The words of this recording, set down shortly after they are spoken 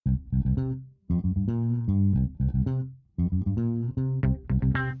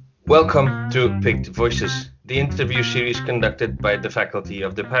Welcome to Picked Voices, the interview series conducted by the faculty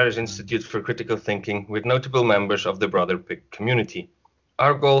of the Paris Institute for Critical Thinking with notable members of the broader Picked community.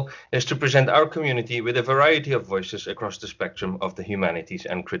 Our goal is to present our community with a variety of voices across the spectrum of the humanities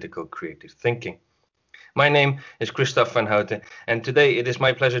and critical creative thinking. My name is Christophe van Houten, and today it is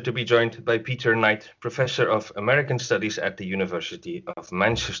my pleasure to be joined by Peter Knight, Professor of American Studies at the University of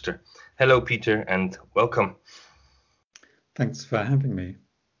Manchester. Hello, Peter, and welcome. Thanks for having me.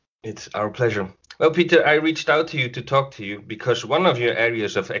 It's our pleasure. Well, Peter, I reached out to you to talk to you because one of your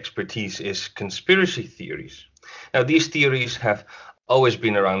areas of expertise is conspiracy theories. Now, these theories have always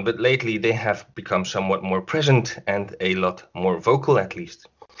been around, but lately they have become somewhat more present and a lot more vocal, at least.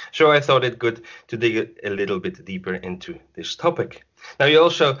 So I thought it good to dig a little bit deeper into this topic. Now, you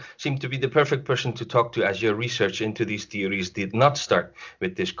also seem to be the perfect person to talk to, as your research into these theories did not start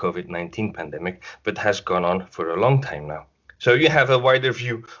with this COVID-19 pandemic, but has gone on for a long time now. So you have a wider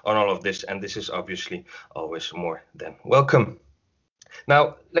view on all of this, and this is obviously always more than welcome.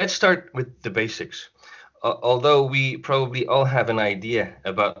 Now, let's start with the basics. Although we probably all have an idea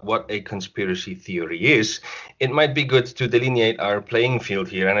about what a conspiracy theory is, it might be good to delineate our playing field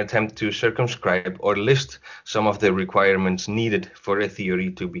here and attempt to circumscribe or list some of the requirements needed for a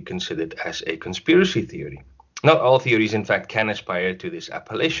theory to be considered as a conspiracy theory. Not all theories, in fact, can aspire to this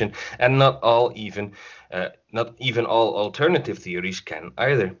appellation, and not even all alternative theories can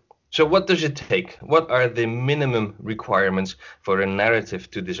either. So what does it take? What are the minimum requirements for a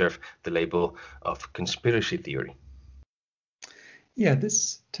narrative to deserve the label of conspiracy theory? Yeah,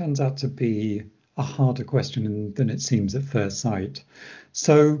 this turns out to be a harder question than it seems at first sight.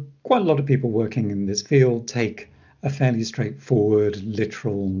 So quite a lot of people working in this field take a fairly straightforward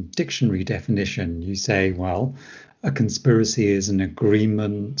literal dictionary definition. You say, well, a conspiracy is an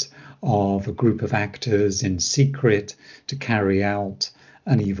agreement of a group of actors in secret to carry out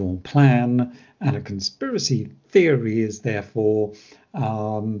an evil plan, and a conspiracy theory is therefore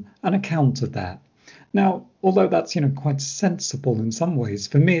an account of that. Now, although that's quite sensible in some ways,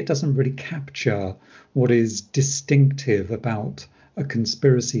 for me it doesn't really capture what is distinctive about a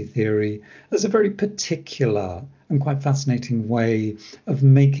conspiracy theory as a very particular and quite fascinating way of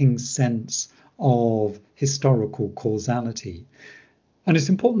making sense of historical causality. And it's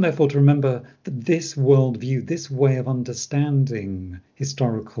important, therefore, to remember that this worldview, this way of understanding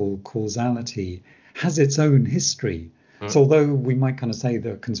historical causality, has its own history. So although we might kind of say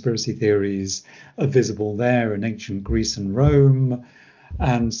that conspiracy theories are visible there in ancient Greece and Rome,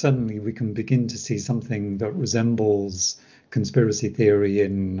 and certainly we can begin to see something that resembles conspiracy theory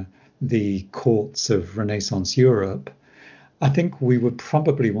in the courts of Renaissance Europe, I think we would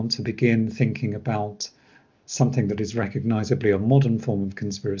probably want to begin thinking about something that is recognizably a modern form of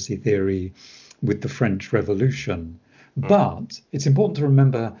conspiracy theory with the French Revolution. But it's important to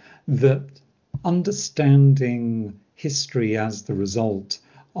remember that understanding history as the result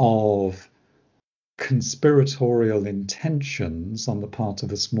of conspiratorial intentions on the part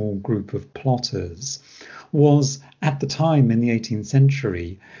of a small group of plotters was, at the time in the 18th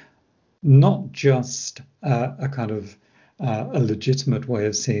century, not just a kind of a legitimate way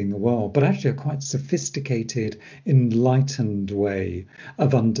of seeing the world, but actually a quite sophisticated, enlightened way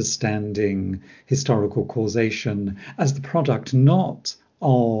of understanding historical causation as the product not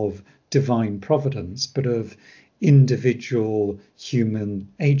of divine providence, but of individual human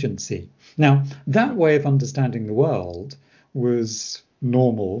agency. Now, that way of understanding the world was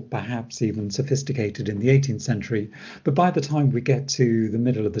normal, perhaps even sophisticated in the 18th century. But by the time we get to the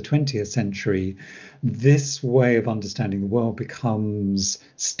middle of the 20th century, this way of understanding the world becomes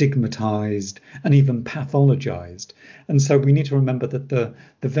stigmatized and even pathologized. And so we need to remember that the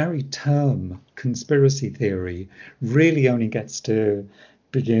very term conspiracy theory really only gets to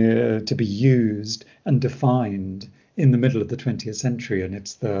be used and defined in the middle of the 20th century. And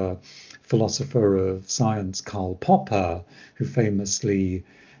it's the philosopher of science Karl Popper who famously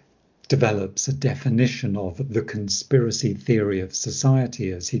develops a definition of the conspiracy theory of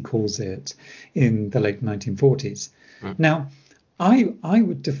society, as he calls it, in the late 1940s. Now, I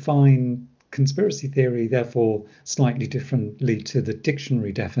would define conspiracy theory, therefore, slightly differently to the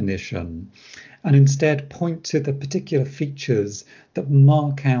dictionary definition, and instead point to the particular features that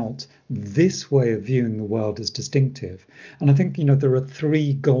mark out this way of viewing the world as distinctive. And I think, there are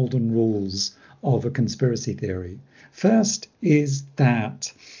three golden rules of a conspiracy theory. First is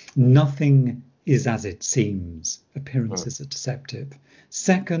that nothing is as it seems. Appearances are deceptive.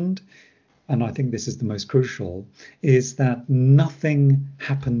 Second, and I think this is the most crucial, is that nothing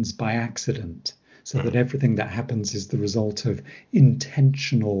happens by accident. So that everything that happens is the result of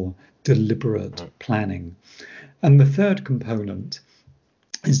intentional, deliberate planning. And the third component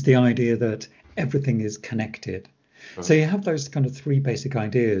is the idea that everything is connected. So you have those kind of three basic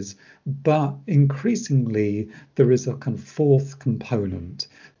ideas, but increasingly there is a kind of fourth component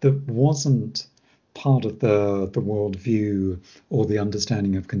that wasn't part of the worldview or the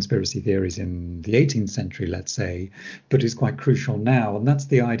understanding of conspiracy theories in the 18th century, let's say, but is quite crucial now. And that's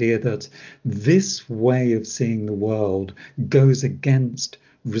the idea that this way of seeing the world goes against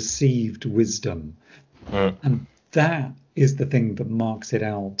received wisdom. And that is the thing that marks it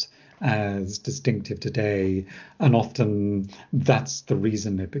out as distinctive today, and often that's the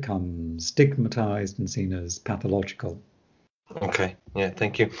reason it becomes stigmatized and seen as pathological. Okay, yeah,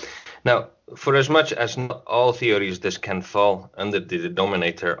 thank you. Now, for as much as not all theories this can fall under the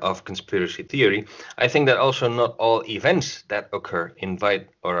denominator of conspiracy theory, I think that also not all events that occur invite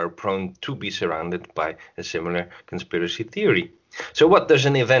or are prone to be surrounded by a similar conspiracy theory. So what does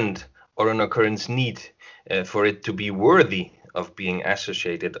an event or an occurrence need for it to be worthy of being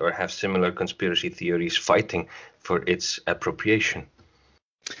associated or have similar conspiracy theories fighting for its appropriation?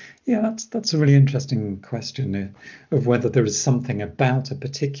 Yeah, that's a really interesting question of whether there is something about a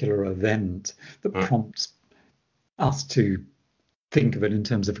particular event that prompts us to think of it in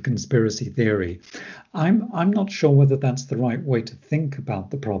terms of a conspiracy theory. I'm not sure whether that's the right way to think about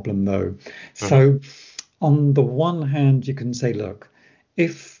the problem, though. So on the one hand, you can say, look,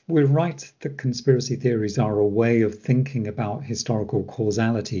 if we're right that conspiracy theories are a way of thinking about historical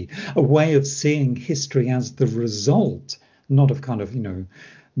causality, a way of seeing history as the result, not of kind of,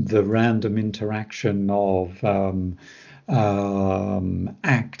 the random interaction of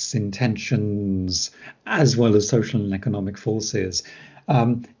acts, intentions, as well as social and economic forces.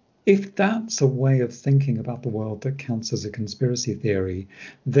 If that's a way of thinking about the world that counts as a conspiracy theory,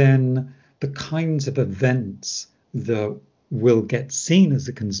 then the kinds of events that will get seen as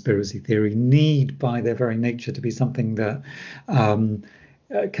a conspiracy theory need, by their very nature, to be something that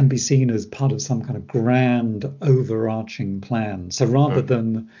can be seen as part of some kind of grand overarching plan. So rather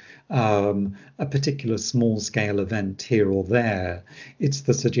than a particular small scale event here or there, it's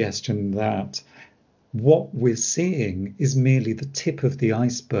the suggestion that what we're seeing is merely the tip of the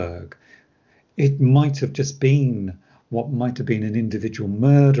iceberg. It might have just been what might have been an individual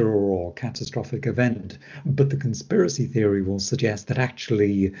murder or catastrophic event, but the conspiracy theory will suggest that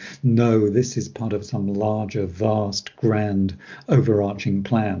actually, no, this is part of some larger, vast, grand, overarching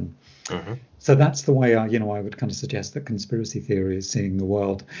plan. So that's the way I would kind of suggest that conspiracy theory is seeing the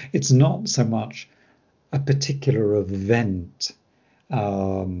world. It's not so much a particular event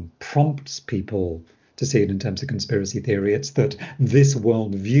prompts people to see it in terms of conspiracy theory. It's that this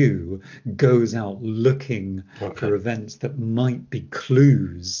worldview goes out looking for events that might be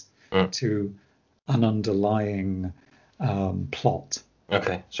clues to an underlying plot.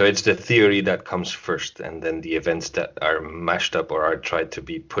 Okay, so it's the theory that comes first, and then the events that are mashed up or are tried to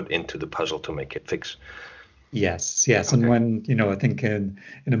be put into the puzzle to make it fix. Yes. Okay. And when, I think in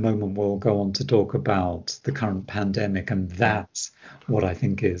a moment we'll go on to talk about the current pandemic, and that's what I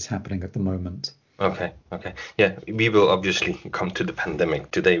think is happening at the moment. Okay. Yeah, we will obviously come to the pandemic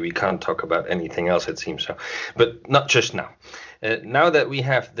today. We can't talk about anything else, it seems so. But not just now. Now that we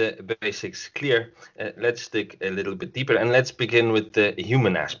have the basics clear, let's dig a little bit deeper, and let's begin with the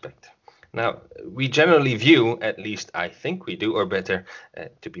human aspect. Now, we generally view, at least I think we do, or better,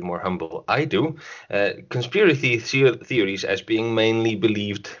 to be more humble, I do, conspiracy theories as being mainly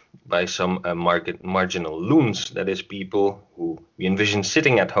believed by some marginal loons, that is, people who we envision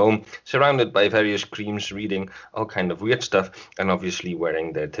sitting at home, surrounded by various creams, reading all kind of weird stuff, and obviously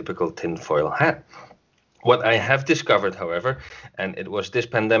wearing their typical tinfoil hat. What I have discovered, however, and it was this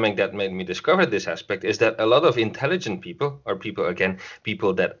pandemic that made me discover this aspect, is that a lot of intelligent people, or people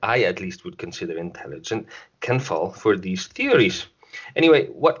that I at least would consider intelligent, can fall for these theories. Anyway,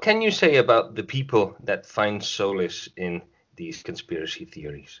 what can you say about the people that find solace in these conspiracy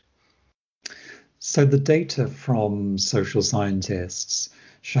theories? So the data from social scientists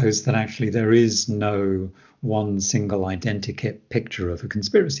shows that actually there is no one single identikit picture of a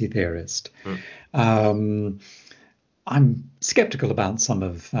conspiracy theorist. I'm skeptical about some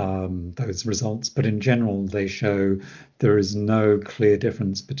of those results, but in general, they show there is no clear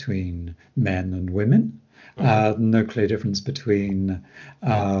difference between men and women, no clear difference between,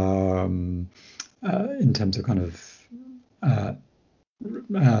 in terms of kind of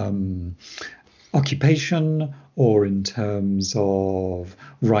occupation, or in terms of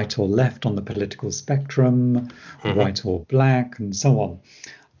right or left on the political spectrum, white or black, and so on.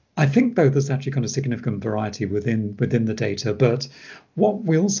 I think, though, there's actually kind of significant variety within the data. But what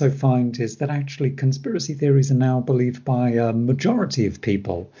we also find is that actually conspiracy theories are now believed by a majority of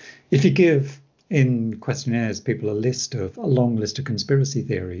people. If you give in questionnaires people a long list of conspiracy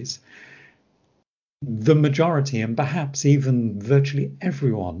theories, the majority, and perhaps even virtually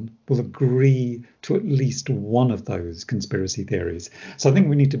everyone, will agree to at least one of those conspiracy theories. So I think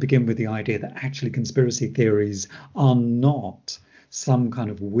we need to begin with the idea that actually conspiracy theories are not some kind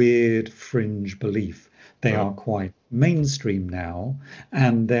of weird fringe belief. They are quite mainstream now,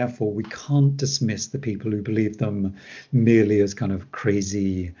 and therefore we can't dismiss the people who believe them merely as kind of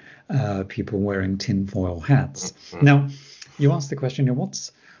crazy people wearing tinfoil hats. Now, you asked the question,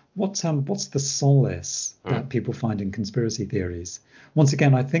 what's the solace that people find in conspiracy theories? Once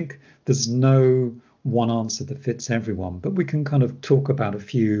again, I think there's no one answer that fits everyone, but we can kind of talk about a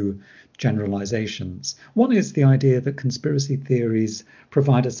few generalizations. One is the idea that conspiracy theories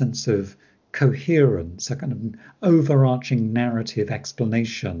provide a sense of coherence, a kind of overarching narrative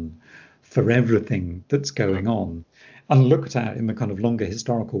explanation for everything that's going on. And looked at in the kind of longer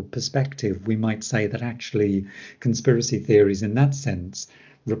historical perspective, we might say that actually conspiracy theories in that sense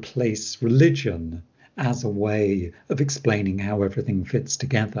replace religion as a way of explaining how everything fits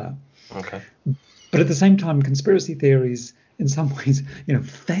together. Okay. But at the same time, conspiracy theories in some ways,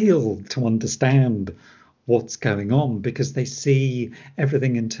 fail to understand what's going on because they see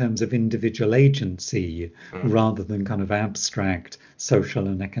everything in terms of individual agency rather than kind of abstract social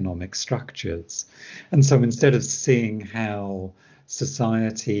and economic structures. And so instead of seeing how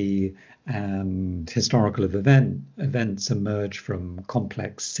society and historical events emerge from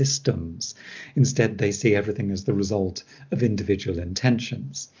complex systems, instead they see everything as the result of individual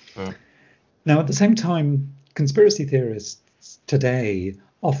intentions. Now, at the same time, conspiracy theorists today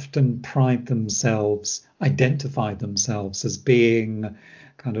often identify themselves as being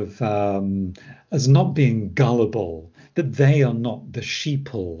kind of, as not being gullible, that they are not the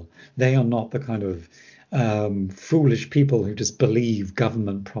sheeple, they are not the kind of foolish people who just believe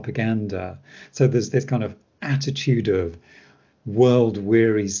government propaganda. So there's this kind of attitude of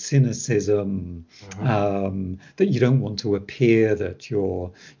world-weary cynicism, that you don't want to appear that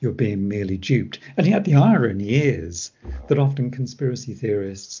you're being merely duped. And yet the irony is that often conspiracy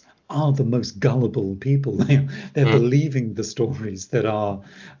theorists are the most gullible people. They're believing the stories that are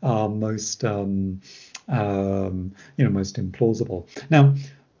most most implausible. Now,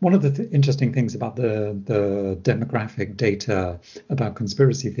 one of the interesting things about the demographic data about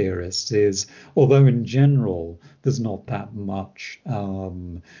conspiracy theorists is, although in general there's not that much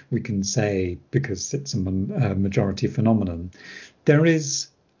we can say because it's a majority phenomenon, there is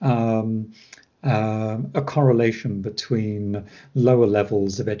a correlation between lower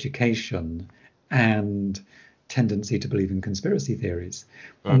levels of education and tendency to believe in conspiracy theories.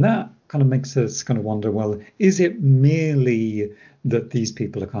 And that kind of makes us kind of wonder, well, is it merely that these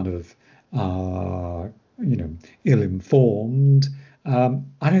people are kind of, ill-informed? I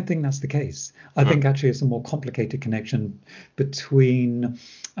don't think that's the case. I think actually it's a more complicated connection between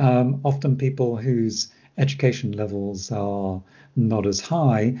often people whose education levels are not as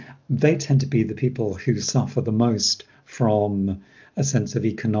high. They tend to be the people who suffer the most from a sense of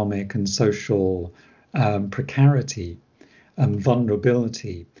economic and social precarity and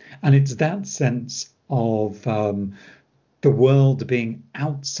vulnerability. And it's that sense of the world being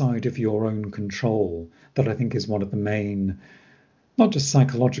outside of your own control that I think is one of the main, not just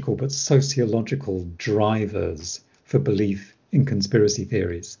psychological, but sociological drivers for belief in conspiracy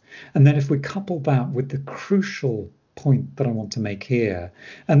theories. And then if we couple that with the crucial point that I want to make here,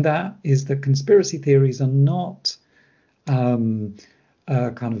 and that is that conspiracy theories are not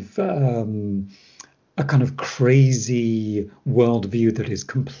a kind of crazy worldview that is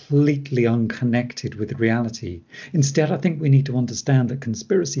completely unconnected with reality. Instead, I think we need to understand that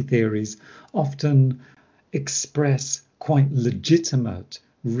conspiracy theories often express quite legitimate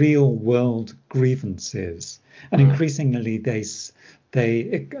real world grievances, and increasingly they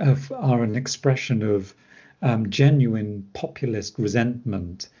are an expression of genuine populist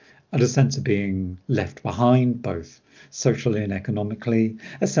resentment and a sense of being left behind, both socially and economically,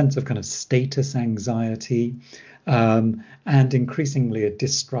 a sense of kind of status anxiety, and increasingly a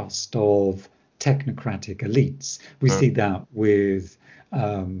distrust of technocratic elites. We see that with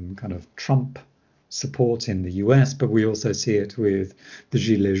kind of Trump support in the US, but we also see it with the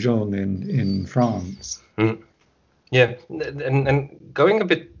Gilets jaunes in France. Yeah, and going a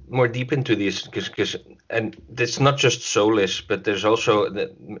bit more deep into this, because and it's not just soulless, but there's also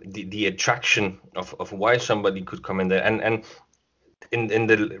the attraction of why somebody could come in there. And in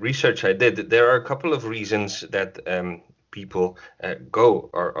the research I did, there are a couple of reasons that people go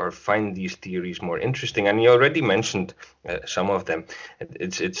or find these theories more interesting. And you already mentioned some of them.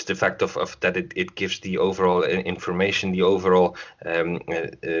 It's the fact of that it gives the overall information, the overall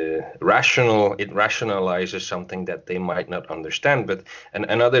rational. It rationalizes something that they might not understand. But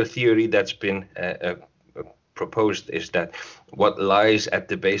another theory that's been proposed is that what lies at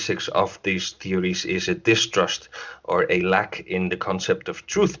the basics of these theories is a distrust or a lack in the concept of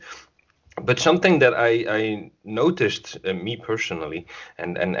truth. But something that I noticed, me personally,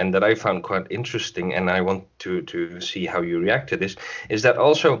 and that I found quite interesting, and I want to see how you react to this, is that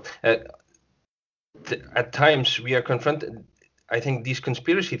also at times we are confronted. I think these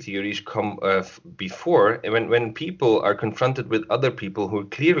conspiracy theories come before when people are confronted with other people who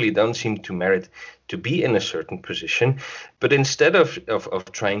clearly don't seem to merit to be in a certain position, but instead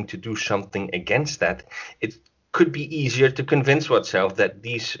of trying to do something against that, it could be easier to convince oneself that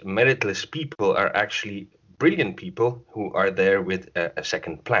these meritless people are actually brilliant people who are there with a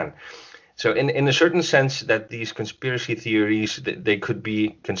second plan. So in a certain sense, that these conspiracy theories, they could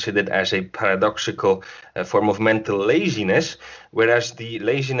be considered as a paradoxical form of mental laziness, whereas the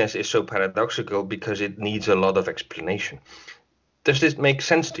laziness is so paradoxical because it needs a lot of explanation. Does this make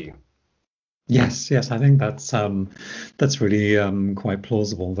sense to you? Yes, I think that's really quite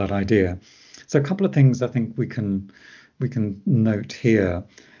plausible, that idea. So a couple of things I think we can note here.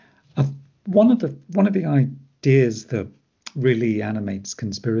 One of the ideas that really animates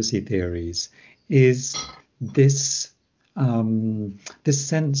conspiracy theories is this this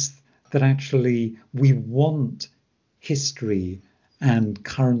sense that actually we want history and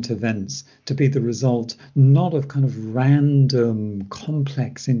current events to be the result not of kind of random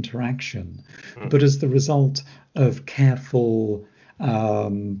complex interaction, but as the result of careful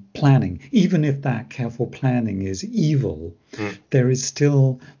planning. Even if that careful planning is evil, there is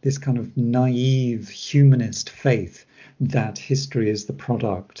still this kind of naive humanist faith that history is the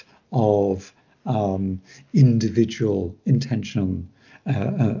product of individual intention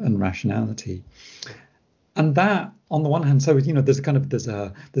and rationality. And that, on the one hand, so there's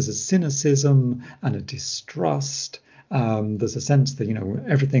a cynicism and a distrust. There's a sense that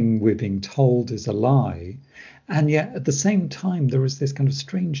everything we're being told is a lie, and yet at the same time there is this kind of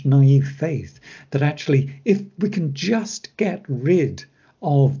strange naive faith that actually, if we can just get rid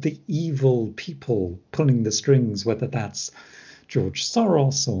of the evil people pulling the strings, whether that's George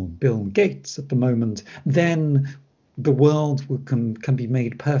Soros or Bill Gates at the moment, then the world can be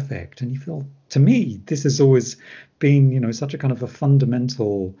made perfect. And you feel, to me, this has always been, such a kind of a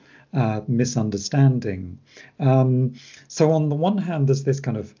fundamental misunderstanding. So on the one hand, there's this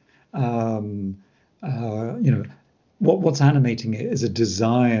kind of, what's animating it is a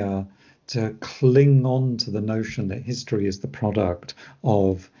desire to cling on to the notion that history is the product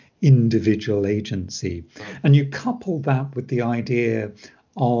of individual agency. And you couple that with the idea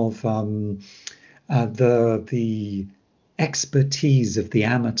of the expertise of the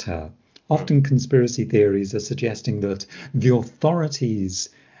amateur. Often conspiracy theories are suggesting that the authorities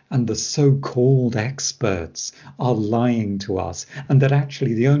and the so-called experts are lying to us, and that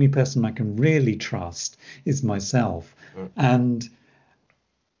actually the only person I can really trust is myself. And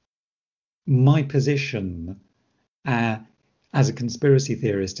my position as a conspiracy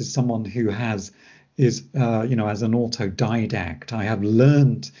theorist is someone who is as an autodidact. I have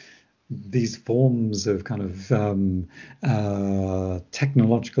learned these forms of kind of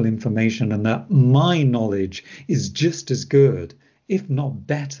technological information, and that my knowledge is just as good, if not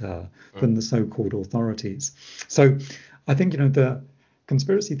better, than the so-called authorities. So I think, the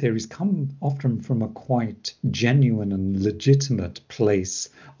conspiracy theories come often from a quite genuine and legitimate place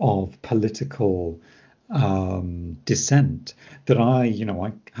of political dissent, that I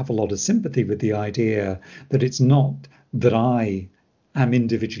have a lot of sympathy with the idea that it's not that I am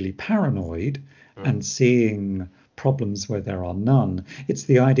individually paranoid and seeing problems where there are none. It's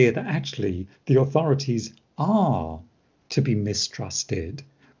the idea that actually the authorities are to be mistrusted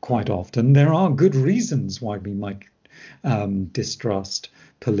quite often. There are good reasons why we might distrust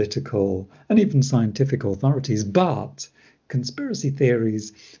political and even scientific authorities, but conspiracy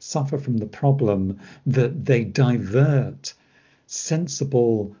theories suffer from the problem that they divert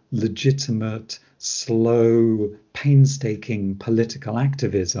sensible, legitimate, slow, painstaking political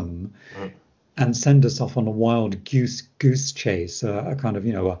activism and send us off on a wild goose chase, a kind of,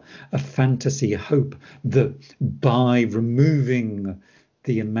 a fantasy hope that by removing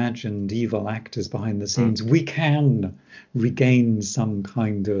the imagined evil actors behind the scenes, we can regain some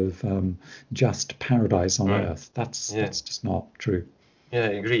kind of just paradise on earth. That's just not true. Yeah,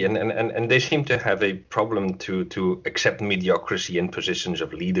 I agree. And they seem to have a problem to accept mediocrity in positions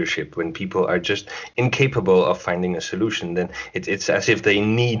of leadership when people are just incapable of finding a solution. Then it's as if they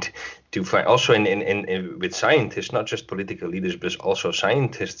need to find, also in with scientists, not just political leaders, but also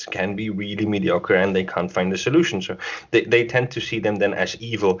scientists can be really mediocre and they can't find a solution. So they tend to see them then as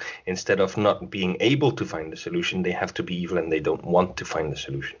evil instead of not being able to find a solution. They have to be evil and they don't want to find a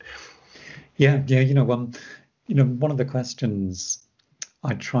solution. Yeah, one of the questions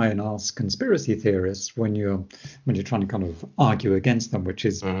I try and ask conspiracy theorists when you're trying to kind of argue against them, which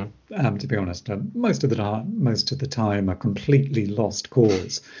is, to be honest, most of the time a completely lost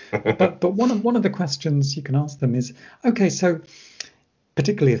cause. But one of the questions you can ask them is, okay, so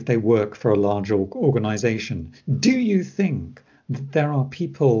particularly if they work for a large organization, do you think that there are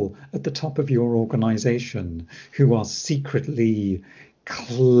people at the top of your organization who are secretly,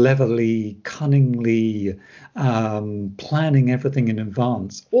 cleverly, cunningly planning everything in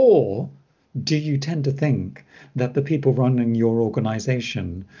advance? Or do you tend to think that the people running your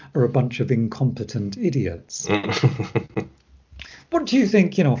organization are a bunch of incompetent idiots? What do you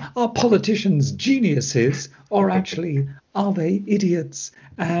think, are politicians geniuses, or actually are they idiots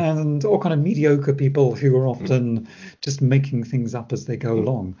or kind of mediocre people who are often just making things up as they go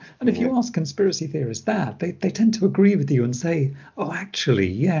along? And if you ask conspiracy theorists that, they tend to agree with you and say, oh, actually,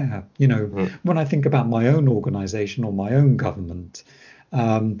 yeah, when I think about my own organization or my own government.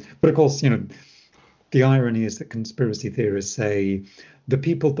 But of course, the irony is that conspiracy theorists say the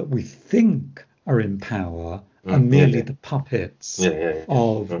people that we think are in power are merely the puppets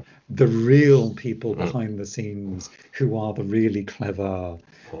of the real people behind the scenes who are the really clever,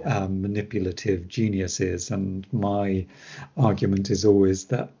 manipulative geniuses. And my argument is always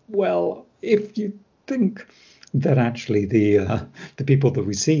that, well, if you think that actually the people that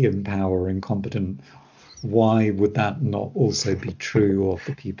we see in power are incompetent, why would that not also be true of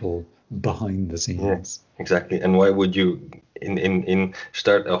the people behind the scenes? Yeah, exactly. And why would you in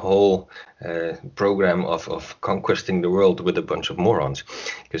start a whole program of conquesting the world with a bunch of morons?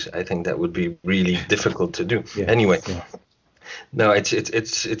 Because I think that would be really difficult to do. Yes, anyway. Yes. No,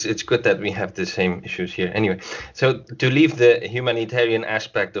 it's good that we have the same issues here. Anyway, so to leave the humanitarian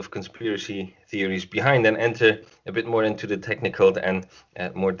aspect of conspiracy theories behind and enter a bit more into the technical and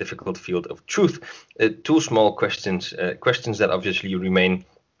more difficult field of truth, two small questions that obviously remain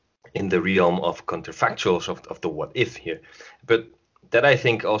in the realm of counterfactuals of the what if here, but that I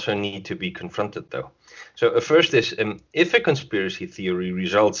think also need to be confronted though. So first is, if a conspiracy theory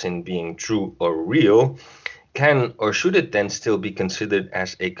results in being true or real, can or should it then still be considered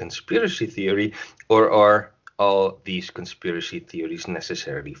as a conspiracy theory, or are all these conspiracy theories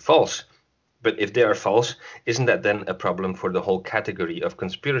necessarily false? But if they are false, isn't that then a problem for the whole category of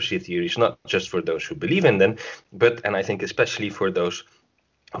conspiracy theories, not just for those who believe in them, but, and I think especially for those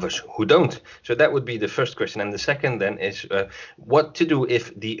of us who don't? So that would be the first question. And the second then is what to do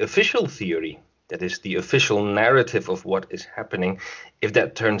if the official theory, that is the official narrative of what is happening, if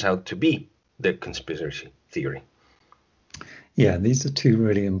that turns out to be the conspiracy theory? Yeah, these are two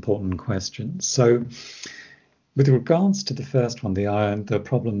really important questions. So with regards to the first one, the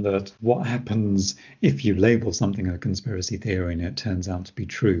problem that what happens if you label something a conspiracy theory and it turns out to be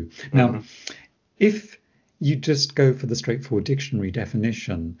true. Now, if you just go for the straightforward dictionary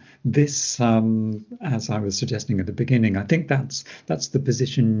definition, this, as I was suggesting at the beginning, I think that's the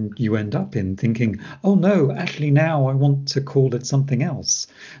position you end up in, thinking, oh no, actually now I want to call it something else,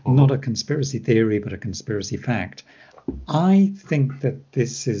 not a conspiracy theory, but a conspiracy fact. I think that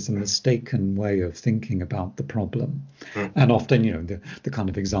this is a mistaken way of thinking about the problem. And often, the kind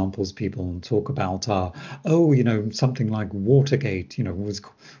of examples people talk about are, something like Watergate,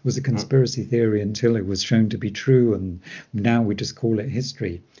 was a conspiracy theory until it was shown to be true, and now we just call it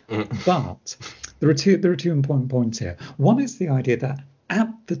history. But there are two important points here. One is the idea that at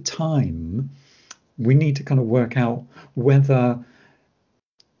the time, we need to kind of work out whether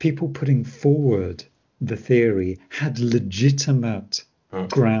people putting forward the theory had legitimate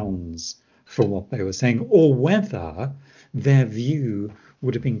grounds for what they were saying, or whether their view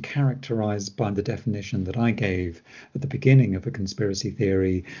would have been characterized by the definition that I gave at the beginning of a conspiracy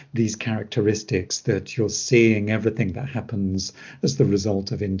theory, these characteristics that you're seeing everything that happens as the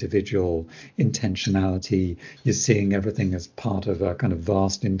result of individual intentionality, you're seeing everything as part of a kind of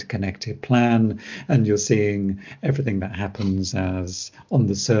vast interconnected plan, and you're seeing everything that happens as on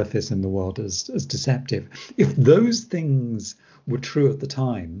the surface in the world as deceptive. If those things were true at the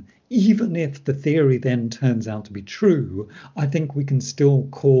time, even if the theory then turns out to be true, I think we can still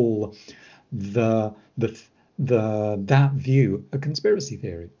call that view a conspiracy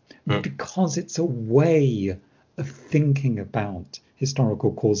theory, because it's a way of thinking about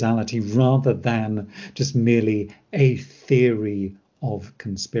historical causality rather than just merely a theory of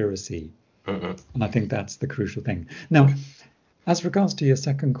conspiracy. And I think that's the crucial thing. Now, as regards to your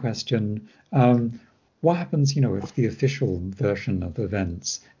second question, what happens, if the official version of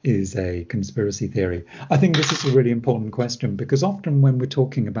events is a conspiracy theory? I think this is a really important question, because often when we're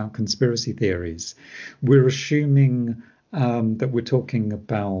talking about conspiracy theories, we're assuming that we're talking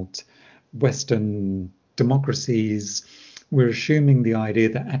about Western democracies. We're assuming the idea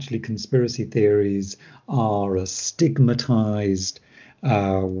that actually conspiracy theories are a stigmatized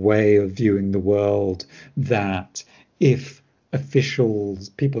way of viewing the world, that if officials,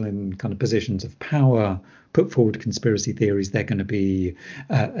 people in kind of positions of power, put forward conspiracy theories, they're going to be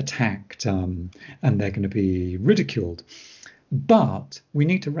attacked and they're going to be ridiculed. But we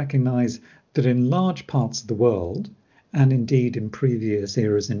need to recognize that in large parts of the world, and indeed in previous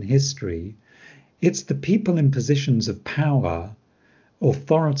eras in history, it's the people in positions of power,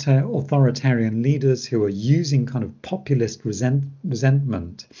 authoritarian leaders who are using kind of populist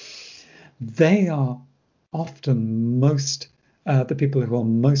resentment. They are often the people who are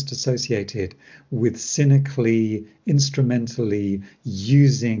most associated with cynically, instrumentally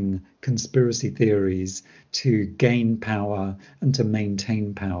using conspiracy theories to gain power and to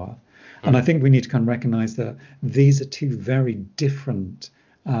maintain power. And I think we need to kind of recognize that these are two very different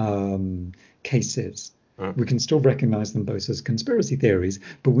cases. We can still recognize them both as conspiracy theories,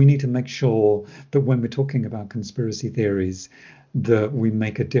 but we need to make sure that when we're talking about conspiracy theories, that we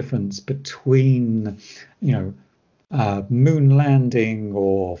make a difference between, moon landing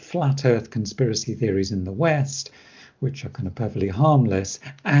or flat Earth conspiracy theories in the West, which are kind of perfectly harmless,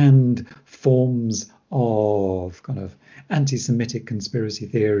 and forms of kind of anti-Semitic conspiracy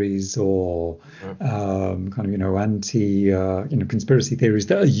theories or conspiracy theories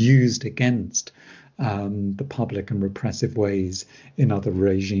that are used against the public and repressive ways in other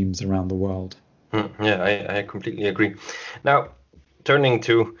regimes around the world. Yeah, I completely agree. Now, turning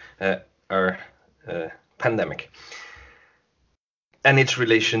to our pandemic and its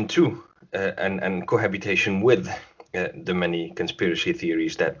relation to and cohabitation with the many conspiracy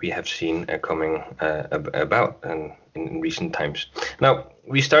theories that we have seen coming about in recent times. Now,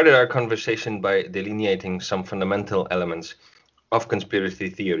 we started our conversation by delineating some fundamental elements of conspiracy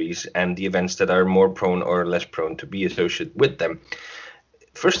theories and the events that are more prone or less prone to be associated with them.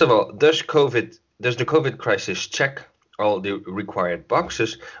 First of all, does the COVID crisis check all the required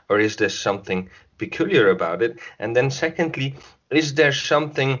boxes, or is there something peculiar about it? And then secondly, is there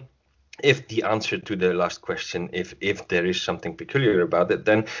something, if the answer to the last question, if there is something peculiar about it,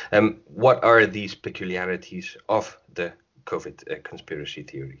 then what are these peculiarities of the COVID conspiracy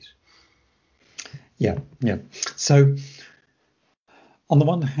theories? Yeah. So on the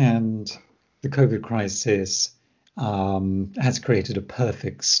one hand, the COVID crisis has created a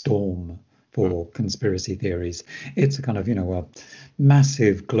perfect storm for conspiracy theories. It's a kind of, a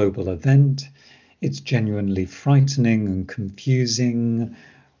massive global event. It's genuinely frightening and confusing.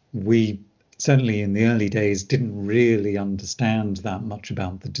 We certainly in the early days didn't really understand that much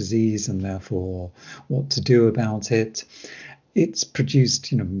about the disease and therefore what to do about it. It's produced,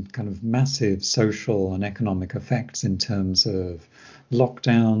 kind of massive social and economic effects in terms of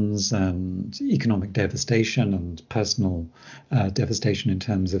lockdowns and economic devastation and personal devastation in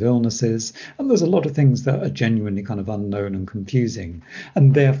terms of illnesses. And there's a lot of things that are genuinely kind of unknown and confusing.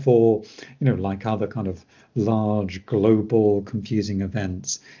 And therefore, like other kind of large global confusing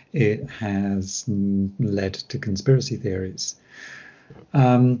events, it has led to conspiracy theories.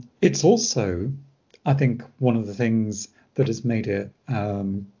 It's also, I think, one of the things that has made it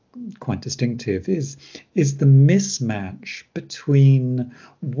quite distinctive is the mismatch between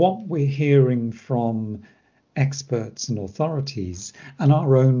what we're hearing from experts and authorities and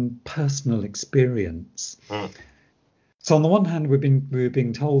our own personal experience. So on the one hand, we're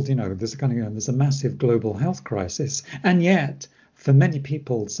being told, there's a massive global health crisis, and yet for many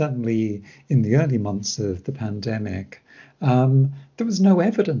people, certainly in the early months of the pandemic, there was no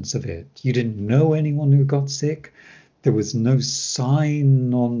evidence of it. You didn't know anyone who got sick. There was no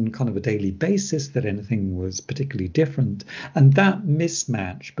sign on kind of a daily basis that anything was particularly different. And that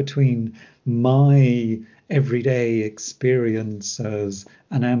mismatch between my everyday experience as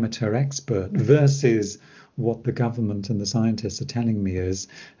an amateur expert versus what the government and the scientists are telling me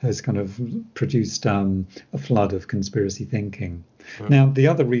has kind of produced a flood of conspiracy thinking. Now, the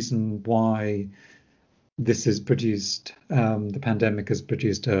other reason why this has produced, the pandemic has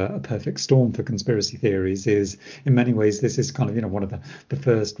produced a perfect storm for conspiracy theories is, in many ways, this is kind of, one of the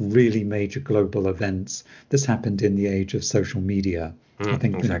first really major global events that's happened in the age of social media. I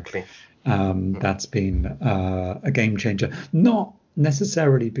think exactly. That's been a game changer, not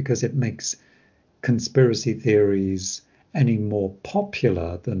necessarily because it makes conspiracy theories any more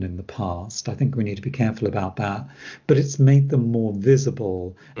popular than in the past. I think we need to be careful about that. But it's made them more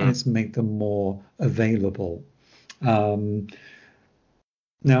visible and it's made them more available. Now,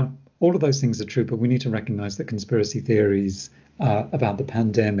 all of those things are true, but we need to recognize that conspiracy theories about the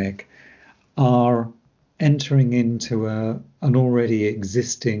pandemic are entering into an already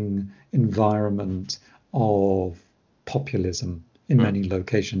existing environment of populism in many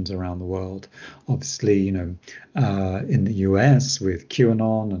locations around the world. Obviously, in the US with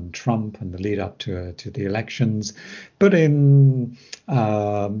QAnon and Trump and the lead up to the elections, but in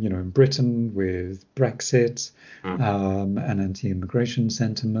Britain with Brexit and anti-immigration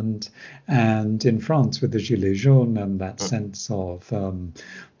sentiment, and in France with the Gilets jaunes and that sense of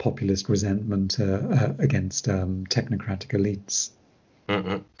populist resentment against technocratic elites.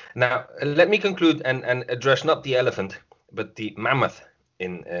 Now, let me conclude and address not the elephant, but the mammoth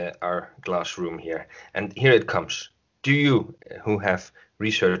in our glass room here. And here it comes. Do you, who have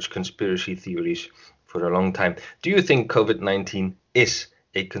researched conspiracy theories for a long time, do you think COVID-19 is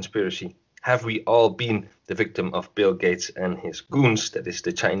a conspiracy? Have we all been the victim of Bill Gates and his goons, that is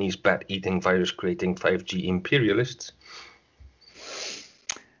the Chinese bat-eating, virus-creating 5G imperialists?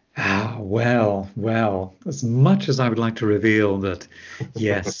 Well, as much as I would like to reveal that,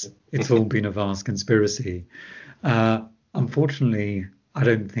 yes, it's all been a vast conspiracy, unfortunately, I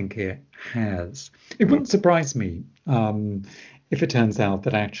don't think it has. It wouldn't surprise me if it turns out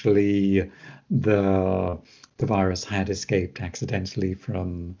that actually the virus had escaped accidentally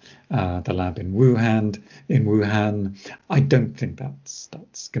from the lab in Wuhan. I don't think that's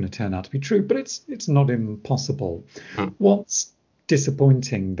going to turn out to be true, but it's not impossible. What's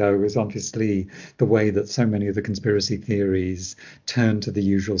disappointing, though, is obviously the way that so many of the conspiracy theories turn to the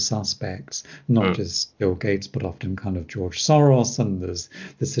usual suspects, not just Bill Gates, but often kind of George Soros, and there's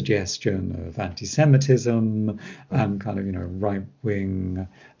the suggestion of anti-Semitism and kind of, right-wing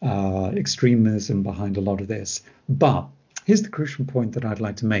extremism behind a lot of this. But here's the crucial point that I'd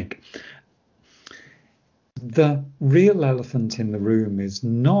like to make. The real elephant in the room is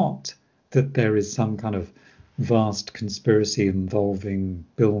not that there is some kind of vast conspiracy involving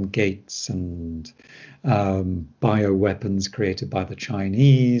Bill Gates and bioweapons created by the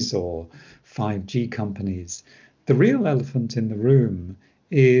Chinese or 5G companies. The real elephant in the room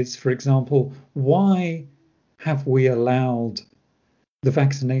is, for example, why have we allowed the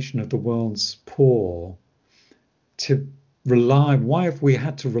vaccination of the world's poor why have we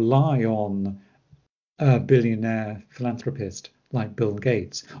had to rely on a billionaire philanthropist like Bill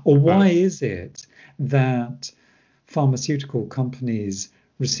Gates? Or why is it that pharmaceutical companies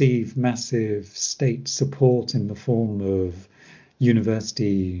receive massive state support in the form of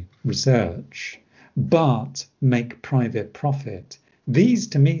university research, but make private profit? These,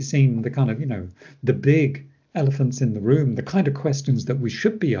 to me, seem the kind of, the big elephants in the room, the kind of questions that we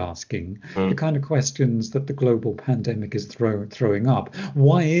should be asking, the kind of questions that the global pandemic is throwing up.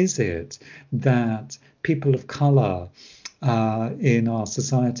 Why is it that people of color in our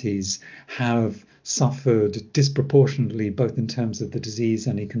societies have suffered disproportionately, both in terms of the disease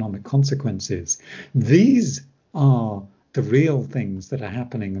and economic consequences? These are the real things that are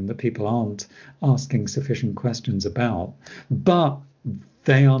happening and that people aren't asking sufficient questions about, but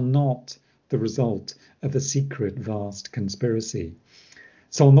they are not the result of a secret, vast conspiracy.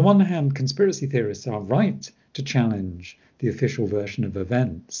 So on the one hand, conspiracy theorists are right to challenge the official version of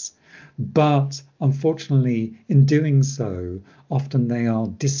events, but unfortunately, in doing so, often they are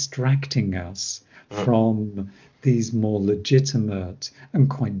distracting us from these more legitimate and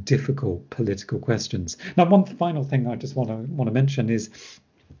quite difficult political questions. Now, one final thing I just want to mention is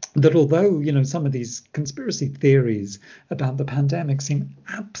that although, some of these conspiracy theories about the pandemic seem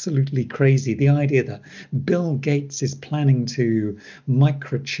absolutely crazy, the idea that Bill Gates is planning to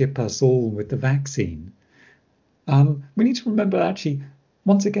microchip us all with the vaccine, we need to remember, actually,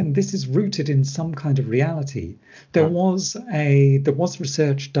 once again, this is rooted in some kind of reality. There was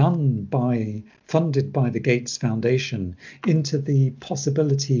research funded by the Gates Foundation into the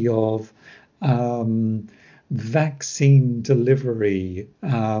possibility of vaccine delivery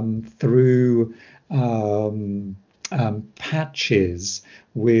through patches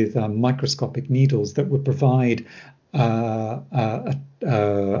with microscopic needles that would provide a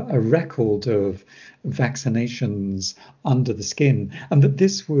record of vaccinations under the skin, and that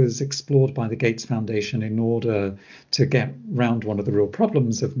this was explored by the Gates Foundation in order to get round one of the real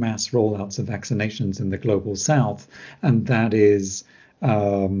problems of mass rollouts of vaccinations in the global south, and that is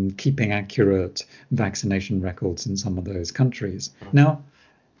keeping accurate vaccination records in some of those countries. Now,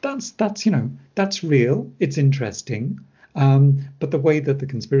 that's real. It's interesting. But the way that the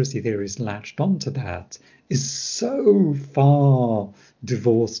conspiracy theories latched onto that is so far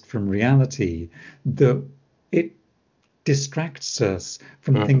divorced from reality that it distracts us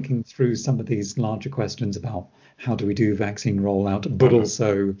from thinking through some of these larger questions about how do we do vaccine rollout, but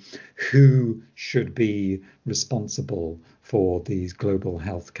also who should be responsible for these global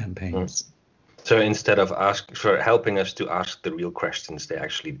health campaigns. So instead of helping us to ask the real questions, they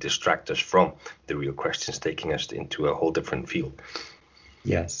actually distract us from the real questions, taking us into a whole different field.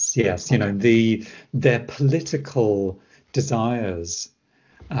 Yes. Their political desires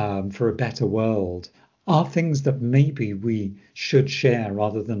for a better world are things that maybe we should share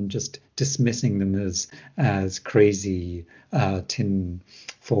rather than just dismissing them as crazy tin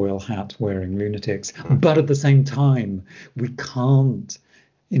foil hat wearing lunatics. But at the same time, we can't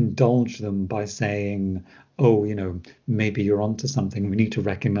indulge them by saying, oh, maybe you're onto something. We need to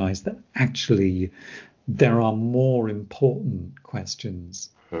recognize that actually there are more important questions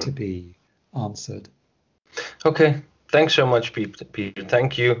to be answered. Okay. Thanks so much, Peter.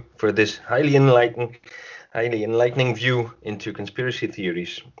 Thank you for this highly enlightening view into conspiracy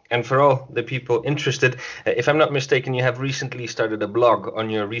theories. And for all the people interested, if I'm not mistaken, you have recently started a blog on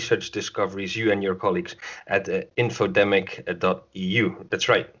your research discoveries, you and your colleagues, at infodemic.eu. That's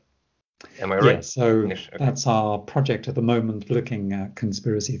right. Am I right? Yes, so that's our project at the moment, looking at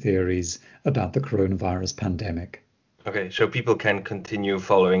conspiracy theories about the coronavirus pandemic. Okay, so people can continue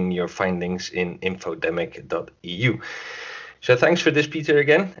following your findings in infodemic.eu. So thanks for this, Peter,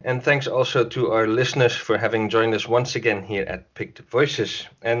 again. And thanks also to our listeners for having joined us once again here at PICT Voices.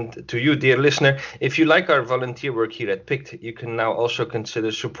 And to you, dear listener, if you like our volunteer work here at PICT, you can now also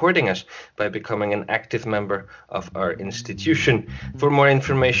consider supporting us by becoming an active member of our institution. For more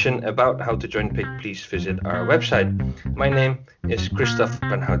information about how to join PICT, please visit our website. My name is Christophe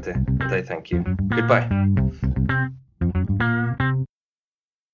Van Houten, and I thank you. Goodbye.